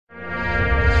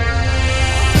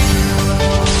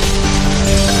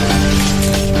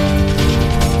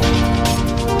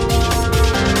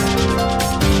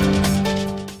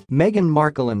Meghan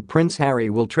Markle and Prince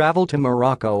Harry will travel to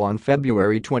Morocco on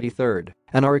February 23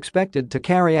 and are expected to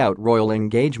carry out royal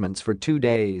engagements for 2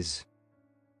 days.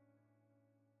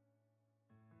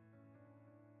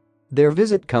 Their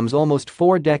visit comes almost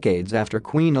 4 decades after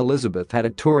Queen Elizabeth had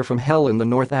a tour from hell in the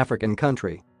North African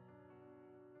country.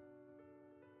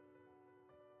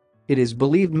 It is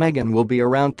believed Meghan will be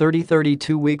around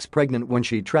 32 weeks pregnant when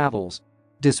she travels.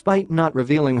 Despite not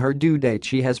revealing her due date,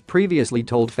 she has previously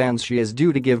told fans she is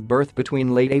due to give birth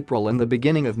between late April and the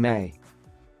beginning of May.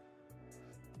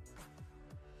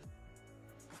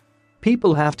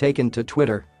 People have taken to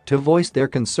Twitter to voice their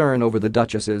concern over the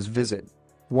Duchess's visit.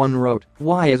 One wrote,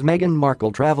 "Why is Meghan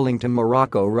Markle traveling to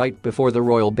Morocco right before the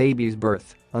royal baby's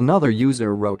birth?" Another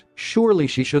user wrote, "Surely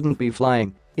she shouldn't be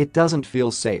flying, it doesn't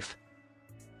feel safe."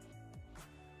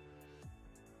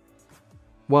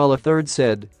 While a third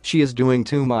said, "She is doing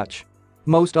too much.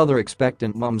 Most other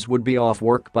expectant mums would be off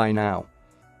work by now."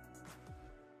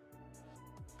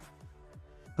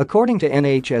 According to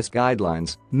NHS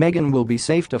guidelines, Meghan will be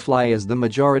safe to fly as the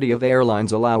majority of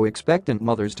airlines allow expectant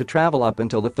mothers to travel up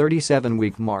until the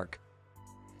 37-week mark.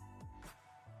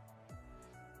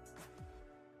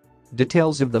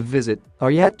 Details of the visit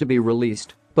are yet to be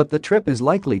released, but the trip is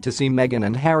likely to see Meghan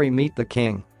and Harry meet the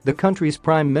King, the country's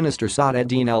Prime Minister Saad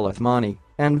Al Othmani,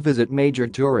 and visit major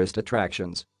tourist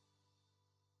attractions.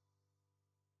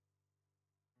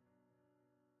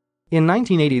 In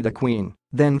 1980, the Queen,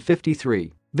 then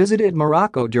 53, visited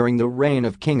Morocco during the reign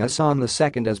of King Hassan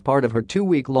II as part of her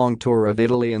 2-week-long tour of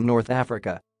Italy and North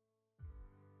Africa.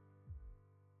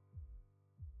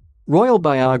 Royal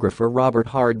biographer Robert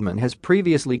Hardman has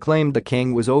previously claimed the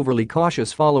King was overly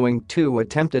cautious following 2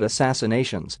 attempted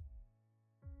assassinations.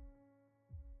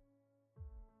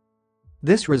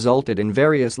 This resulted in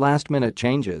various last-minute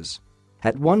changes.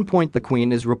 At one point, the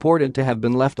Queen is reported to have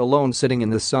been left alone sitting in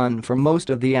the sun for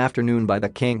most of the afternoon by the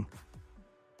King.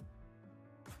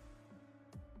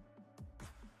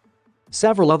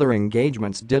 Several other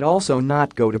engagements did also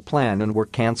not go to plan and were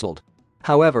cancelled.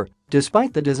 However,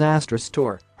 despite the disastrous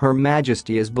tour, Her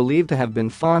Majesty is believed to have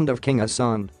been fond of King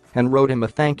Hassan and wrote him a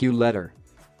thank you letter.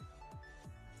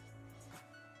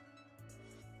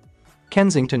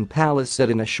 Kensington Palace said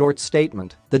in a short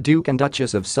statement, "The Duke and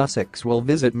Duchess of Sussex will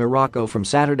visit Morocco from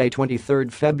Saturday 23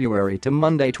 February to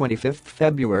Monday 25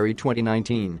 February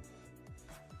 2019.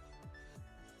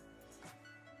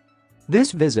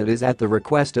 This visit is at the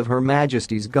request of Her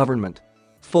Majesty's government.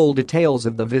 Full details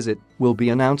of the visit will be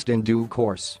announced in due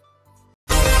course."